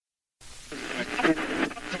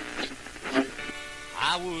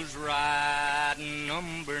was riding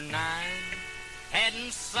number 9,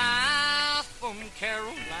 heading south from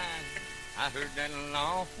Caroline. I heard that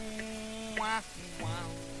long wow, wow,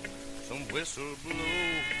 some whistle blow.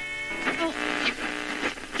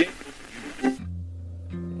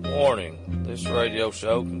 Warning, this radio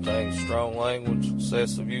show contains strong language,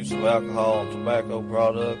 excessive use of alcohol and tobacco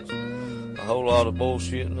products, a whole lot of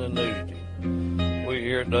bullshitting and nudity. We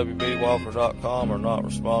here at WBWalker.com are not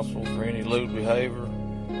responsible for any lewd behavior,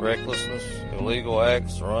 recklessness, illegal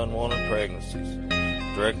acts, or unwanted pregnancies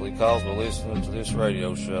directly caused by listening to this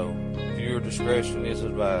radio show. Viewer discretion is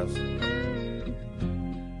advised.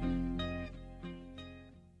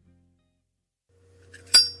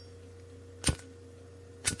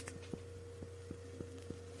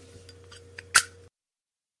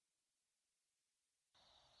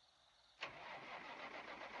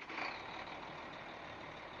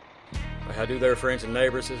 How do there, friends and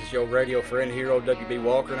neighbors? This is your radio friend, Hero WB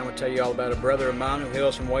Walker, and I'm going to tell you all about a brother of mine who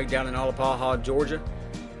hails from way down in Allapaha, Georgia.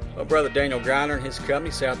 My brother Daniel Greiner and his company,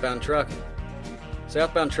 Southbound Trucking.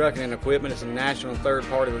 Southbound Trucking and Equipment is a national and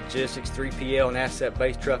third-party logistics, 3PL, and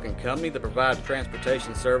asset-based trucking company that provides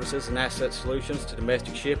transportation services and asset solutions to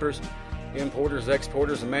domestic shippers, importers,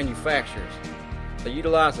 exporters, and manufacturers. They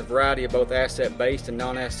utilize a variety of both asset-based and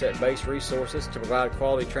non-asset-based resources to provide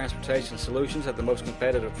quality transportation solutions at the most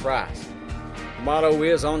competitive price. The motto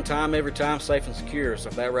is on time, every time, safe and secure. So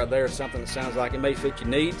if that right there is something that sounds like it may fit your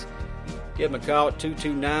needs, give them a call at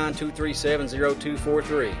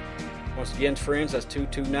 229-237-0243. Once again, friends, that's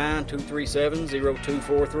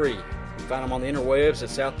 229-237-0243. You can find them on the interwebs at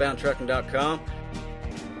southboundtrucking.com.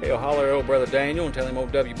 Hell, holler at old brother Daniel and tell him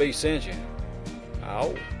old WB sent you.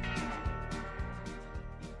 Oh.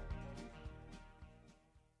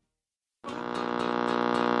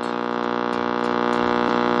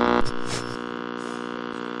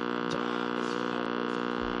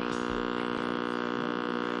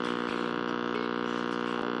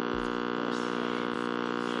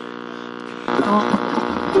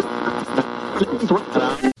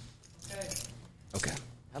 Okay.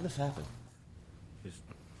 How'd this happen? Just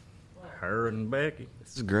her and Becky.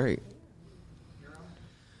 This is great.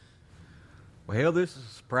 Well, this is a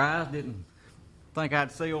surprise. Didn't think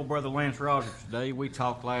I'd see old brother Lance Rogers today. We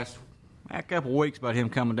talked a couple of weeks about him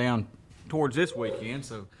coming down towards this weekend,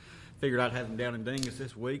 so figured I'd have him down in Dingus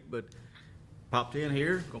this week, but popped in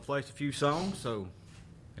here, gonna play us a few songs, so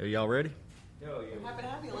are y'all ready? Happy to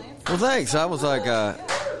have you, Lance. Well, thanks. I was like,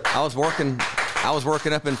 I was working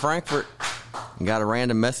up in Frankfurt and got a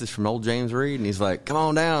random message from old James Reed, and he's like, "Come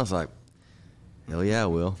on down." I was like, "Hell yeah, I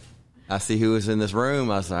will." I see who was in this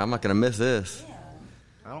room. I was like, "I'm not gonna miss this." Yeah.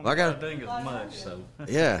 I don't Well, I got- Dingus much, so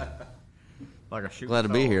Yeah. like I shoot. Glad to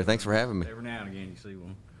be here. Thanks for having me. Every now and again, you see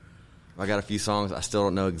one. I got a few songs. I still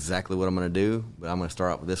don't know exactly what I'm going to do, but I'm going to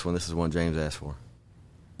start out with this one. This is one James asked for.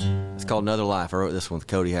 It's called Another Life. I wrote this one with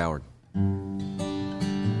Cody Howard.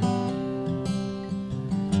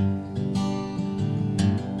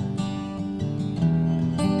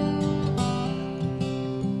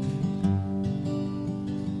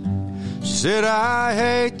 She said, "I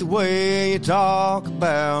hate the way you talk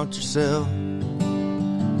about yourself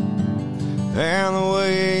and the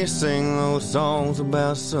way you sing those songs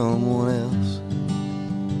about someone else.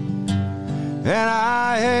 And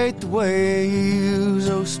I hate the way you use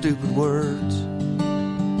those stupid words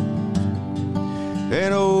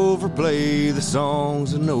and overplay the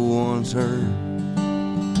songs that no one's heard.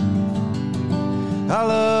 I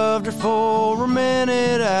loved her for a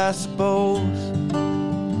minute, I suppose.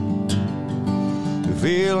 The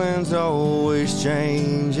feelings always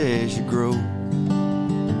change as you grow.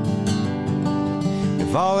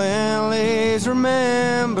 Falling leaves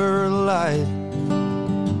remember the light.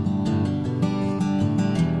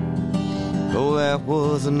 Oh, that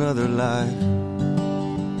was another life."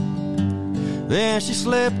 Then she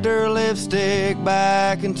slipped her lipstick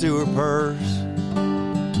back into her purse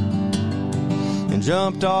and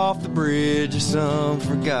jumped off the bridge of some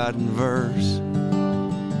forgotten verse.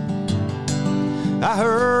 I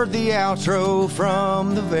heard the outro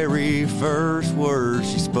from the very first word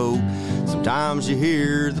she spoke. Sometimes you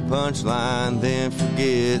hear the punchline, then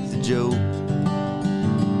forget the joke.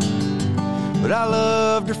 But I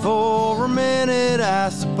loved her for a minute, I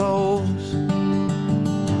suppose.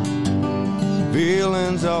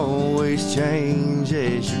 Feelings always change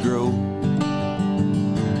as you grow.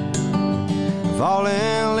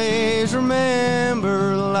 Falling leaves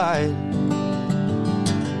remember the light.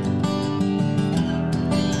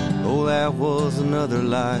 Oh, that was another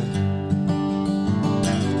life.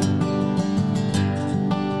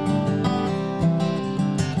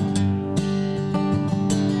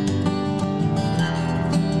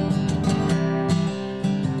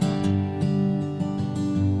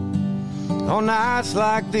 On nights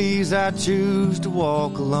like these I choose to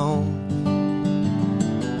walk alone,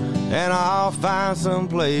 and I'll find some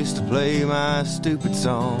place to play my stupid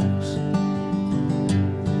songs.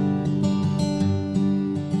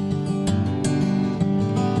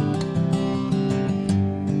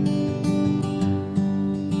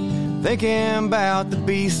 Thinking about the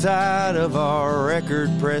B-side of our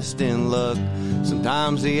record pressed in luck.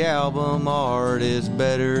 Sometimes the album art is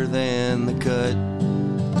better than the cut.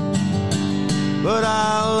 But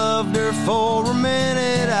I loved her for a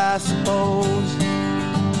minute, I suppose.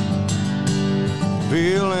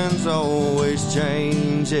 Feelings always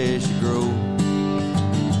change as you grow.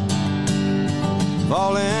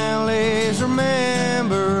 Falling leaves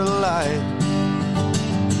remember the light.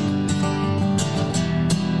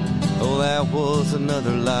 Oh, that was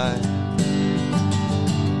another light.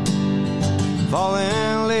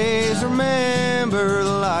 Falling leaves remember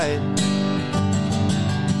the light.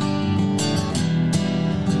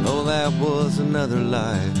 Oh, that was another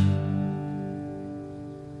life.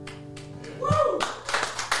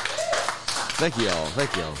 Thank you all.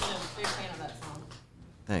 Thank you all. I'm a big fan of that song.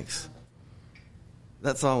 Thanks.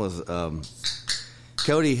 That song was,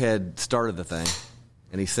 Cody had started the thing,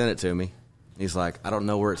 and he sent it to me. He's like, I don't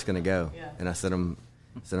know where it's going to go. Yeah. And I sent him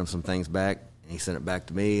some things back, and he sent it back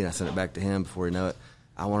to me, and I sent it back to him before you know it.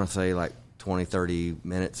 I want to say like 20, 30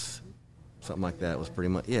 minutes, something like that was pretty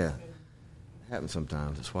much, yeah. It happens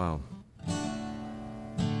sometimes. It's wild.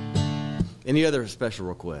 Any other special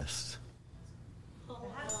requests? I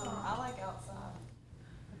like Outside.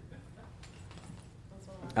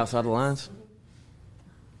 Outside the lines?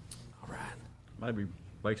 All right. Maybe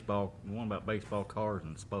baseball, one about baseball cars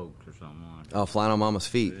and spokes or something like that. Oh, Flying on Mama's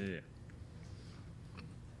Feet. Yeah.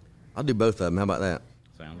 I'll do both of them. How about that?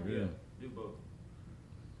 Sounds good. Do both.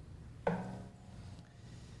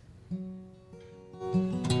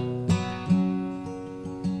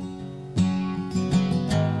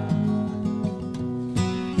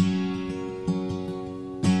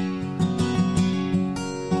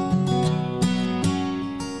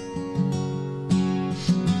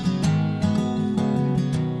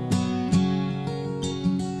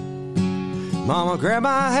 Mama grabbed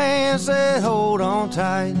my hand, said, hold on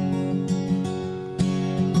tight,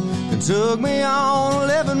 and took me on a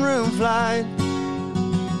living room flight.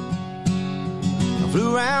 I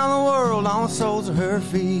flew around the world on the soles of her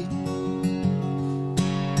feet.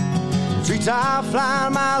 Treetop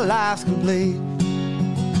flying, my life's complete.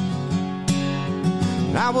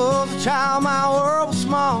 When I was a child, my world was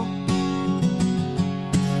small.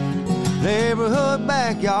 Neighborhood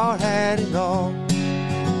backyard had it all.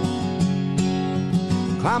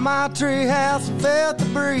 Climbed my treehouse and felt the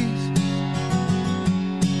breeze.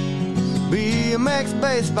 BMX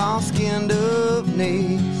baseball, skinned up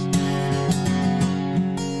knees.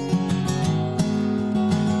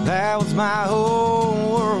 That was my whole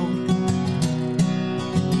world,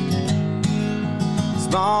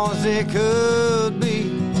 small as it could be.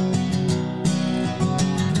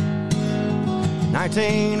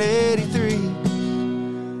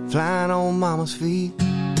 1983, flying on Mama's feet.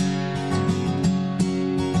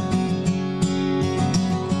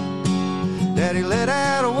 Daddy let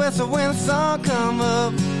out a whistle when the sun come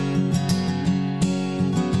up.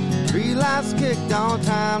 Three lights kicked on,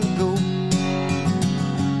 time to go.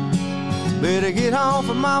 Better get home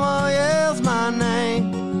for Mama yells my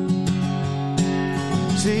name.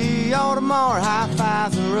 See y'all tomorrow, high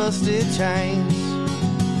fives and rusted chains.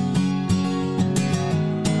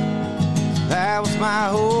 That was my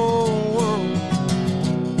whole world,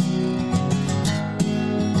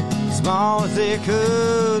 small as it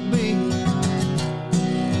could be.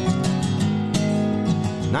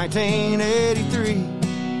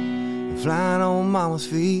 1983, flying on Mama's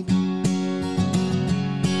feet.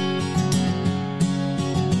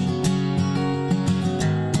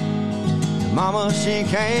 Mama, she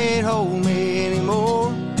can't hold me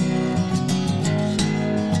anymore.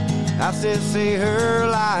 I still see her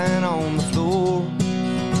lying on the floor.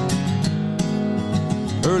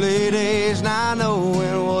 Early days, not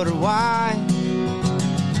knowing what or why.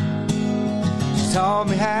 She taught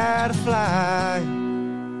me how to fly.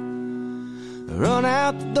 Run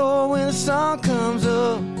out the door when the sun comes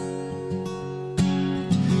up.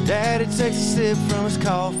 Daddy takes a sip from his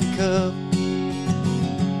coffee cup.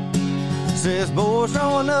 Says, boys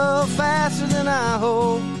growing up faster than I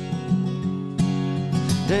hope.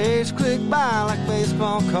 Days click by like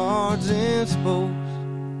baseball cards in spokes.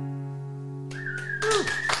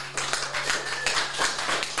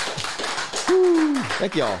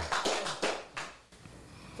 Thank y'all. Is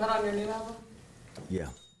that on your new album? Yeah,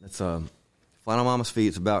 that's Flying on Mama's Feet.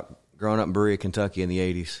 It's about growing up in Berea, Kentucky in the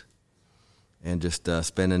 80s. and just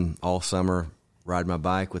spending all summer riding my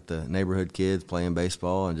bike with the neighborhood kids, playing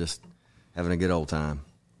baseball, and just having a good old time.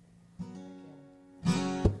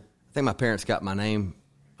 I think my parents got my name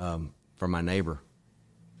from my neighbor.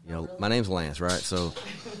 You know, my name's Lance, right? So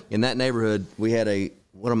in that neighborhood, we had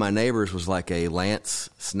one of my neighbors was like a Lance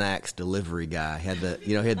Snacks delivery guy. Had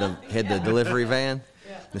the delivery van.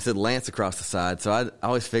 And it said Lance across the side, so I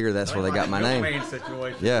always figured that's where they got my name.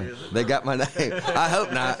 Yeah, they got my name. I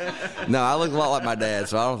hope not. No, I look a lot like my dad,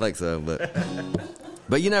 so I don't think so.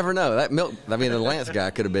 But you never know. That the Lance guy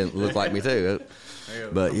could have looked like me too.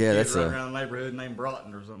 But yeah, that's around the neighborhood named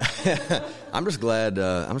Broughton or something. I'm just glad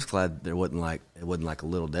there wasn't like a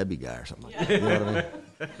little Debbie guy or something like that. You know what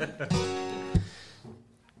I mean?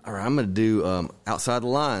 All right, I'm gonna do Outside the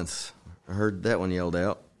Lines. I heard that one yelled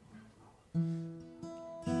out.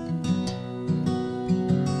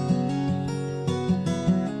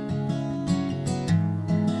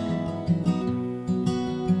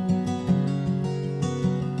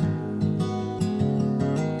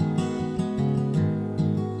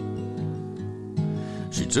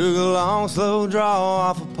 She took a long, slow draw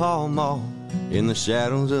off of Pall Mall in the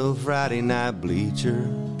shadows of Friday night bleacher.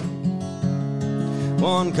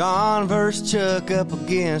 One Converse chuck up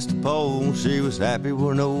against a pole. She was happy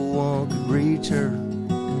where no one could reach her.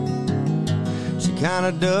 She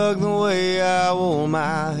kinda dug the way I wore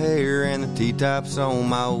my hair and the T-tops on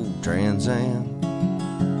my old Trans Am.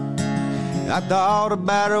 I thought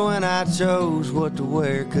about her when I chose what to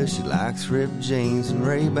wear, 'cause she likes ripped jeans and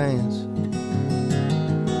Ray-Bans.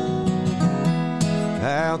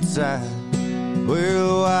 Outside where the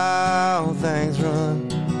wild things run,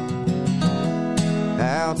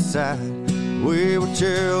 outside we were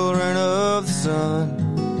children of the sun,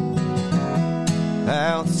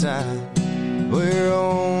 outside where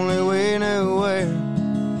only we knew where.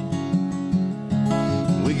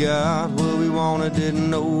 We got what we wanted, didn't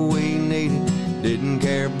know we needed, didn't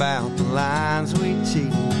care about the lines we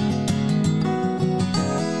cheated.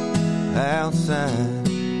 Outside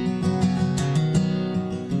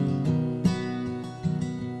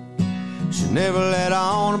never let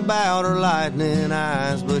on about her lightning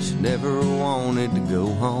eyes, but she never wanted to go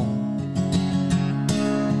home.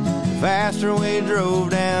 The faster we drove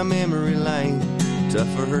down memory lane, the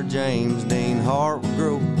tougher her James Dean heart would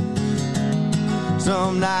grow.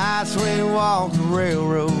 Some nights we walked the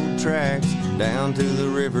railroad tracks down to the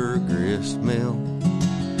river grist mill,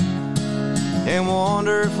 and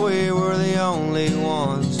wonder if we were the only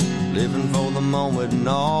ones living for the moment and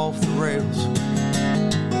off the rails.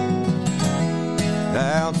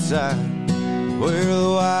 Outside where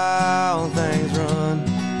the wild things run,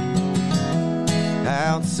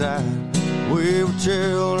 outside we were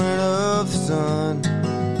children of the sun,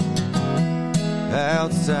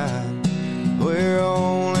 outside where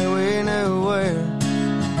only we knew where.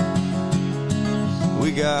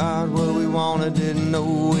 We got what we wanted, didn't know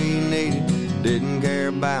we needed, didn't care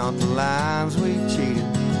about the lines we cheated.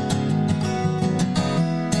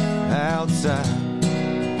 Outside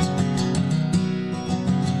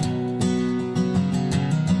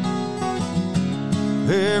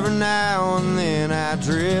every now and then I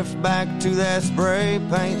drift back to that spray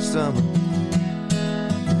paint summer,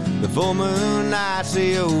 the full moon nights,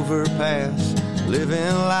 the overpass,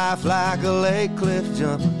 living life like a lake cliff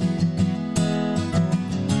jumper.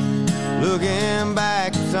 Looking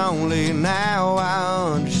back, it's only now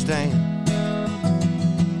I understand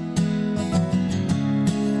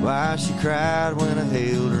why she cried when I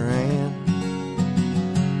held her hand.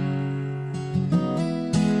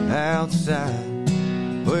 Outside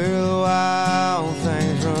where the wild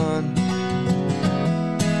things run,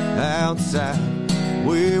 outside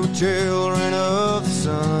we were children of the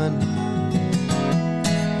sun,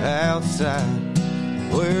 outside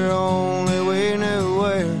where only we knew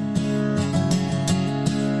where.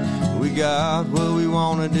 We got what we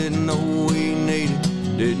wanted, didn't know we needed,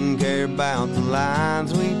 didn't care about the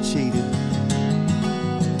lines we cheated.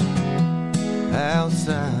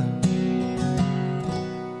 Outside.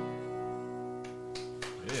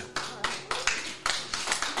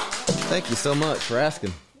 Thank you so much for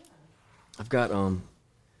asking. I've got one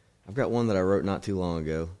that I wrote not too long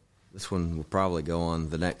ago. This one will probably go on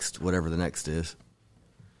the next, whatever the next is.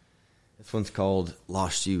 This one's called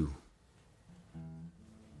Lost You.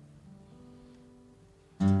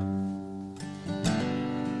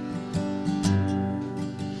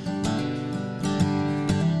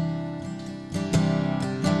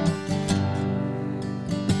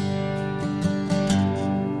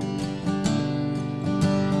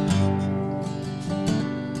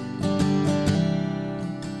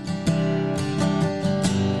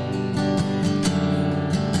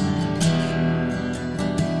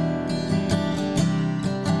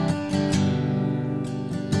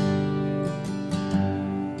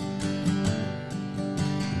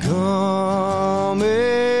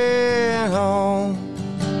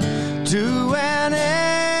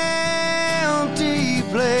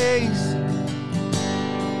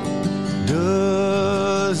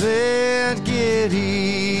 it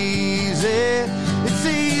easy. It's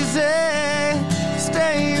easy to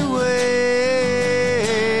stay away,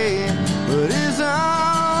 but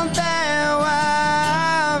isn't that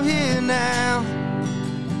why I'm here now?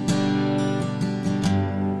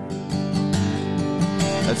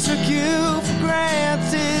 I took you for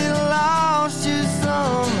granted, lost you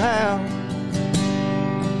somehow.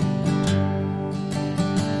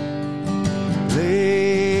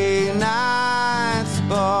 Late nights,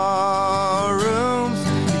 bar rooms,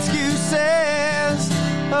 excuses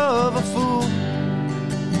of a fool.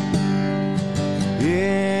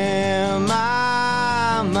 In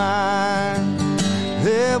my mind,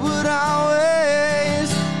 there would always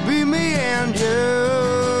be me and you.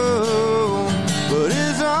 But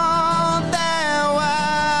isn't that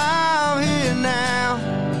why I'm here now?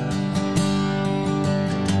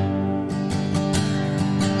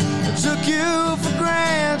 I took you for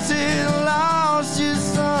granted, lost you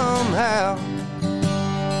somehow.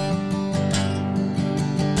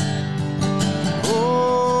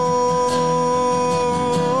 Oh,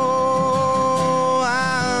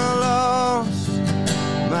 I lost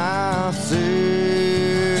myself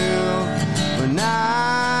when I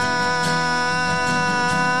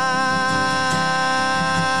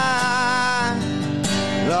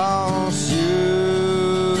lost you.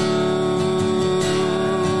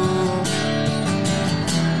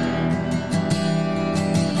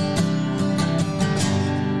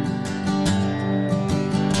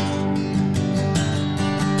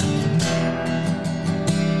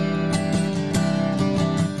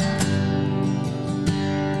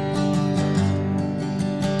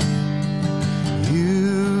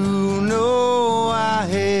 You know I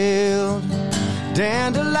held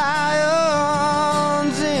dandelions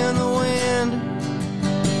in the wind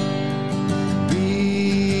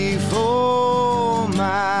before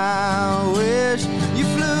my wish. You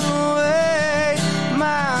flew away,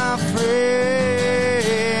 my friend.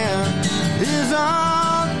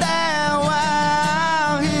 Isn't that why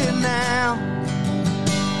I'm here now?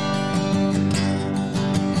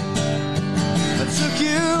 I took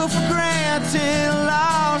you for granted,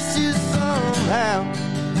 lost you somehow.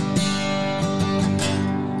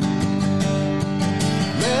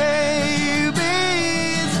 Maybe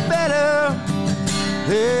it's better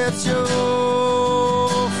that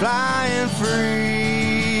you're flying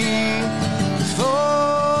free. 'Cause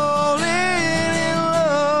falling in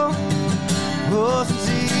love wasn't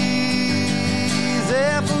easy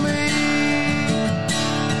for me.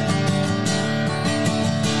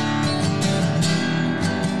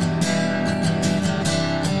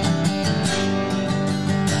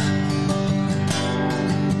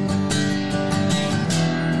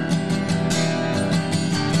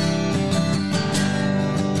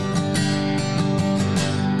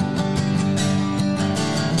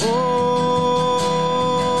 Oh,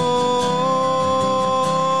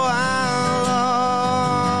 I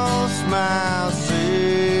lost myself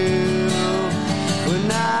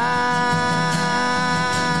when I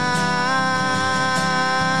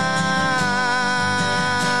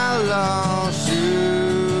lost you.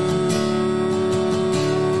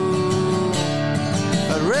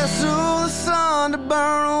 I'd wrestle the sun to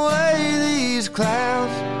burn away these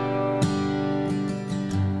clouds.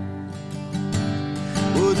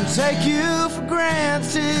 Wouldn't take you for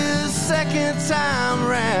granted second time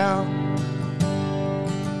round.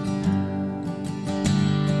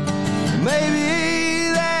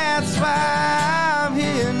 Maybe that's why I'm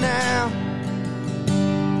here now.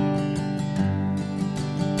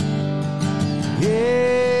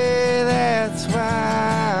 Yeah, that's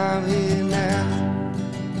why I'm here now.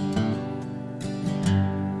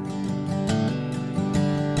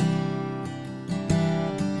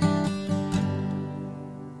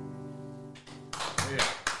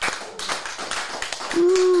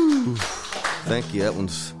 Thank you. That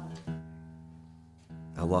one's.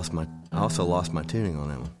 I also lost my tuning on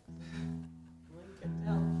that one.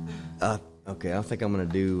 Okay, I think I'm gonna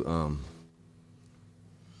do.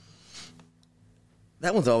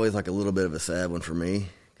 That one's always like a little bit of a sad one for me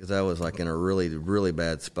because I was like in a really, really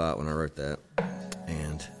bad spot when I wrote that,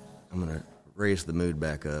 and I'm gonna raise the mood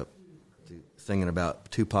back up, to singing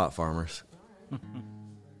about two pot farmers.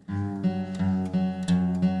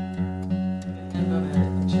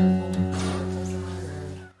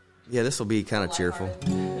 Yeah, this will be kind of cheerful.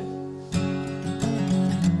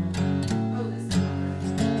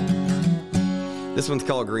 This one's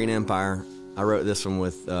called Green Empire. I wrote this one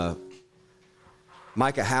with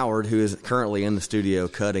Micah Howard, who is currently in the studio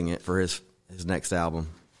cutting it for his next album,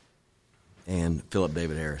 and Philip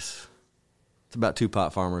David Harris. It's about two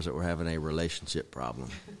pot farmers that were having a relationship problem.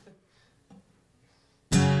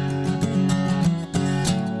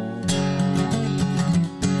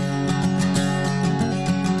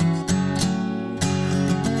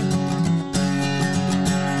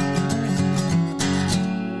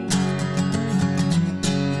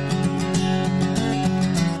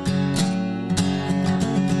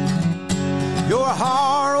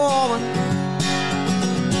 hard woman,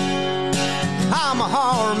 I'm a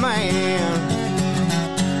hard man.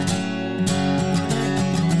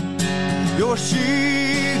 You're a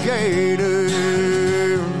she-gator,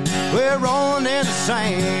 we're rolling in the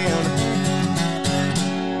sand.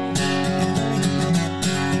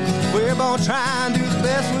 We're both trying to do the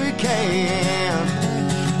best we can.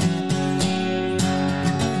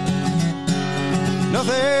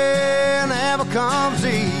 Nothing ever comes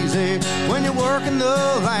easy when you're working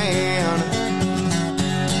the land.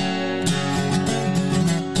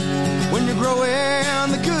 When you're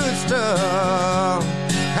growing the good stuff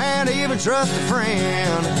and even trust a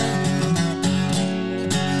friend.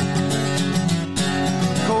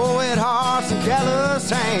 Cold hearts and callous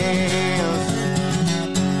hands.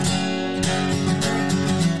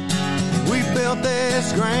 We built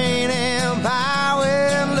this grain empire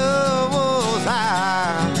when love was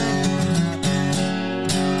high.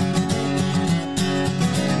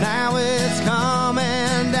 Now it's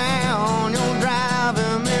coming down, you're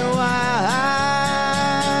driving me wild.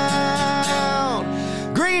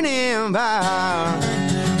 Green Empire.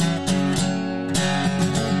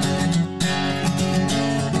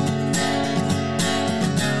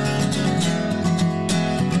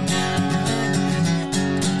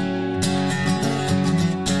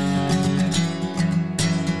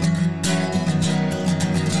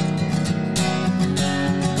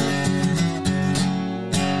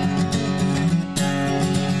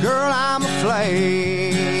 Girl, I'm a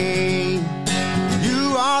flame,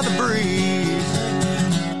 you are the breeze.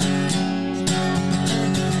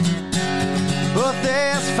 But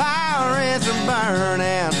this fire isn't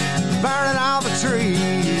burning, burning all the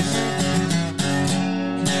trees.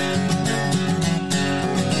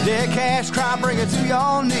 Dead cash crop, bring it to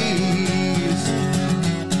your knees.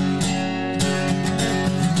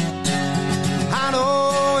 I know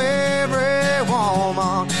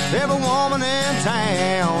every woman in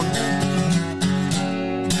town.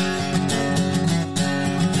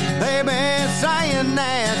 They've been saying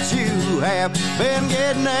that you have been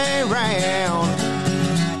getting around.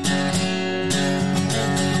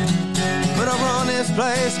 But I run this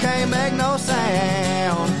place, can't make no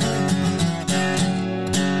sound.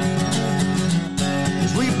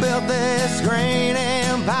 'Cause we built this great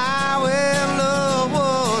empire when love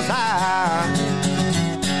was high.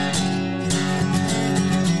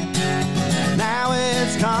 Now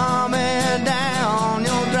it's coming down,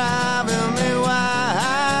 you're driving me wild.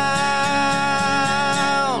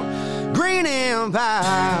 Green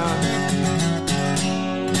Empire.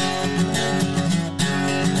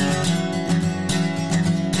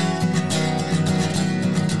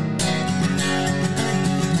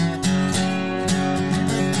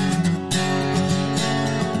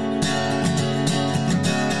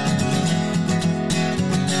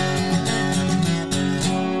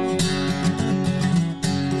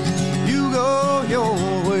 Your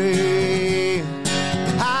way,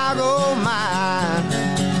 I go mine.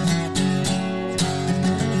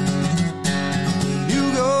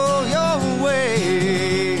 You go your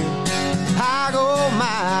way, I go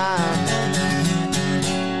mine.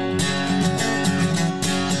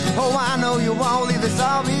 Oh, I know you won't leave this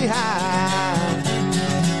all behind.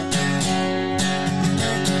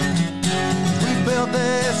 We built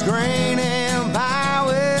this great empire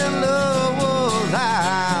when love was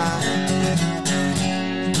high.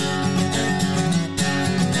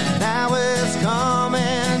 Now it's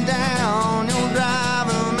coming down, you're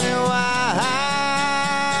driving me wild.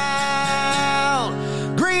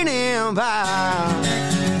 Green Empire.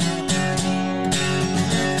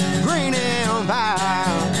 Green Empire.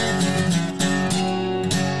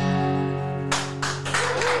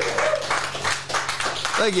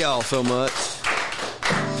 Thank y'all so much.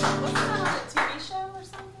 Wasn't that on a TV show or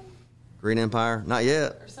something? Green Empire? Not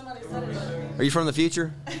yet. Or somebody said it was. Are you from the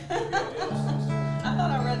future? I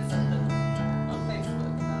thought I read something on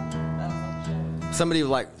Facebook about that was on the show. Somebody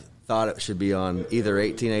thought it should be on either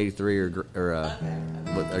 1883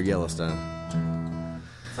 or Yellowstone.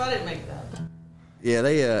 So I didn't make that. Yeah,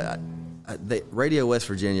 they Radio West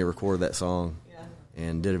Virginia recorded that song Yeah.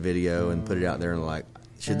 and did a video and put it out there and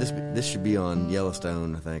this should be on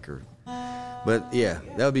Yellowstone, I think, but yeah,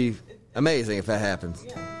 that would be amazing if that happens.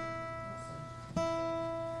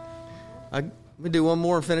 We do one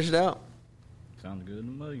more and finish it out. Sounds good to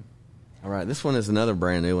me. All right, this one is another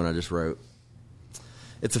brand new one I just wrote.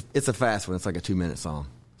 It's a fast one. It's like a 2-minute song.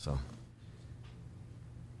 So.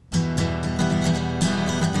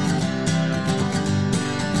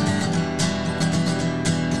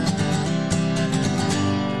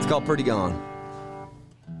 It's called Pretty Gone.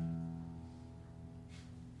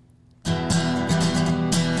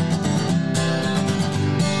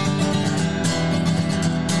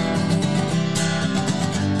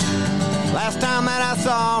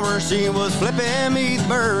 saw her, she was flipping me the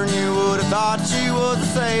bird. You would have thought she was a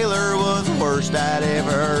sailor, was the worst I'd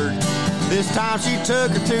ever heard. This time she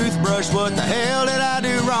took her toothbrush, what the hell did I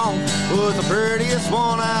do wrong? Was the prettiest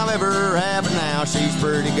one I've ever had, but now she's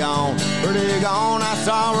pretty gone. Pretty gone, I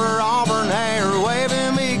saw her auburn hair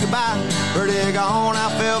waving me goodbye. Pretty gone, I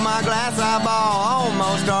filled my glass eyeball,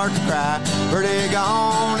 almost start to cry. Pretty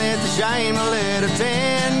gone, it's a shame to let a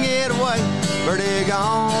 10 get away. Pretty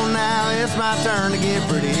gone, now it's my turn to get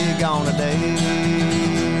pretty gone today.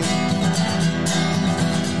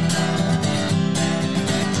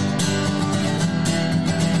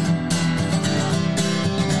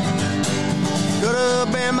 Could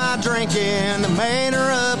have been my drinking that made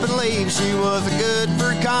her up and leave. She was a good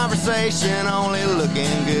for conversation, only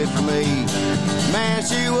looking good for me. Man,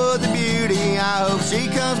 she was a beauty, I hope she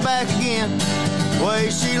comes back again. The way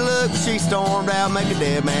she looked, she stormed out, make a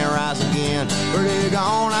dead man rise again. Pretty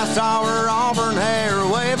gone, I saw her auburn hair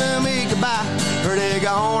waving me goodbye. Pretty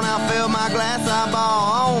gone, I filled my glass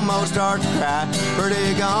eyeball, almost start to cry.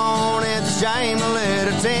 Pretty gone, it's a shame to let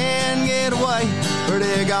a 10 get away.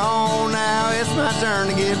 Pretty gone, now it's my turn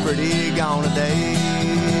to get pretty gone today.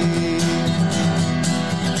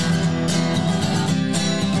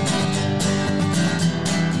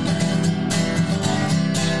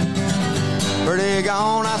 Pretty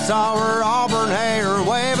gone, I saw her auburn hair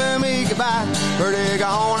waving me goodbye. Pretty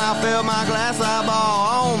gone, I filled my glass eyeball,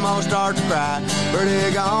 almost start to cry.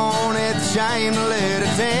 Pretty gone, it's a shame to let a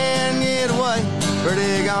 10 get away.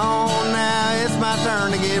 Pretty gone, now it's my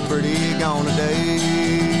turn to get pretty gone today.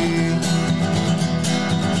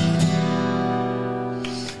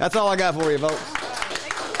 That's all I got for you, folks.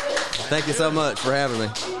 Thank you so much for having me.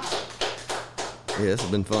 Yeah, this has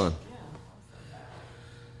been fun.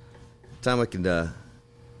 Time we can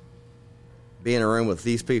be in a room with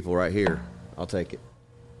these people right here, I'll take it.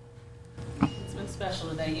 It's been special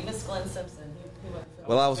today. You miss Glenn Simpson. He went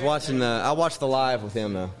for Well, I was watching. I watched the live with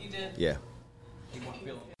him though. You did? Yeah.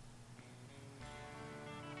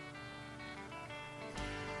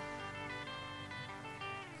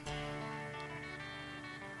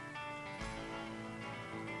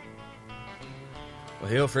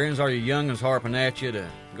 Well, hell, friends, are your young'uns harping at you to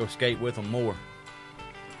go skate with them more?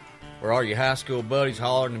 Or are your high school buddies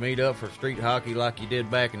hollering to meet up for street hockey like you did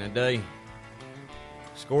back in the day?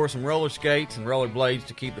 Score some roller skates and roller blades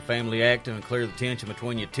to keep the family active and clear the tension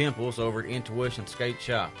between your temples over at Intuition Skate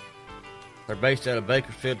Shop. They're based out of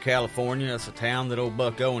Bakersfield, California. That's the town that old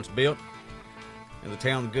Buck Owens built and the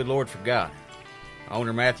town the good Lord forgot.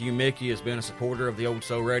 Owner Matthew Mickey has been a supporter of the Old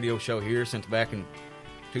Soul Radio Show here since back in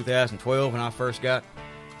 2012 when I first got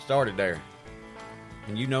started there.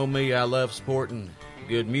 And you know me, I love supporting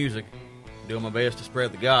good music, doing my best to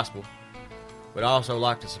spread the gospel, but I also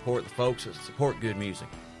like to support the folks that support good music,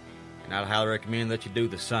 and I'd highly recommend that you do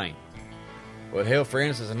the same. Well, hell,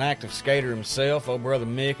 friends, as an active skater himself, old brother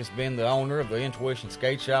Mick has been the owner of the Intuition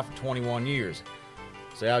Skate Shop for 21 years,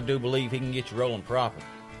 so I do believe he can get you rolling proper.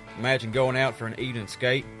 Imagine going out for an evening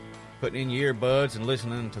skate, putting in your earbuds and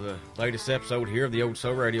listening to the latest episode here of the Old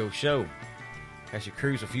Soul Radio Show. As you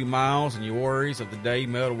cruise a few miles and your worries of the day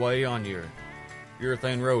melt away on your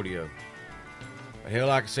urethane rodeo. But hell,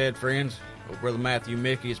 like I said, friends, old brother Matthew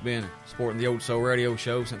Mickey has been supporting the Old Soul Radio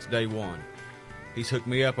Show since day one. He's hooked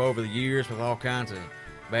me up over the years with all kinds of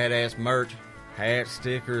badass merch, hats,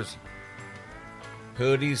 stickers,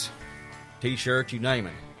 hoodies, t-shirts, you name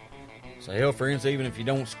it. So hell, friends, even if you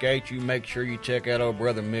don't skate, you make sure you check out old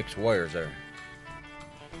brother Mick's wares there.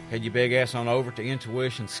 Head your big ass on over to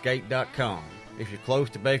intuitionskate.com. If you're close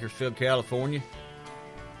to Bakersfield, California,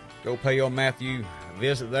 go pay old Matthew a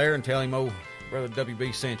visit there and tell him old brother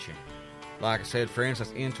WB sent you. Like I said, friends,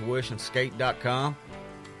 that's intuitionskate.com,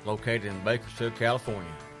 located in Bakersfield,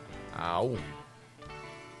 California. Ow.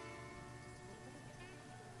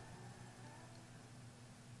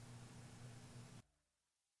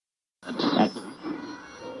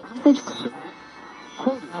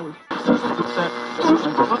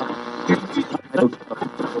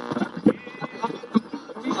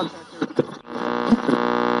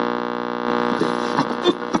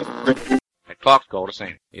 Clock's called us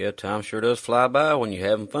in. Yeah, time sure does fly by when you're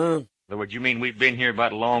having fun. In other words, you mean we've been here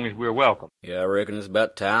about as long as we're welcome? Yeah, I reckon it's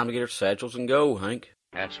about time to get our satchels and go, Hank.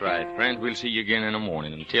 That's right. Friends, we'll see you again in the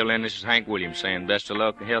morning. Until then, this is Hank Williams saying best of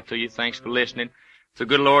luck and health to you. Thanks for listening. If the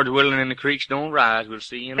good Lord's willing and the creeks don't rise, we'll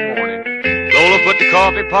see you in the morning. Lola, put the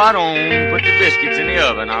coffee pot on, put the biscuits in the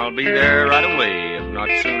oven. I'll be there right away, if not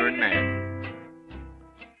sooner than that.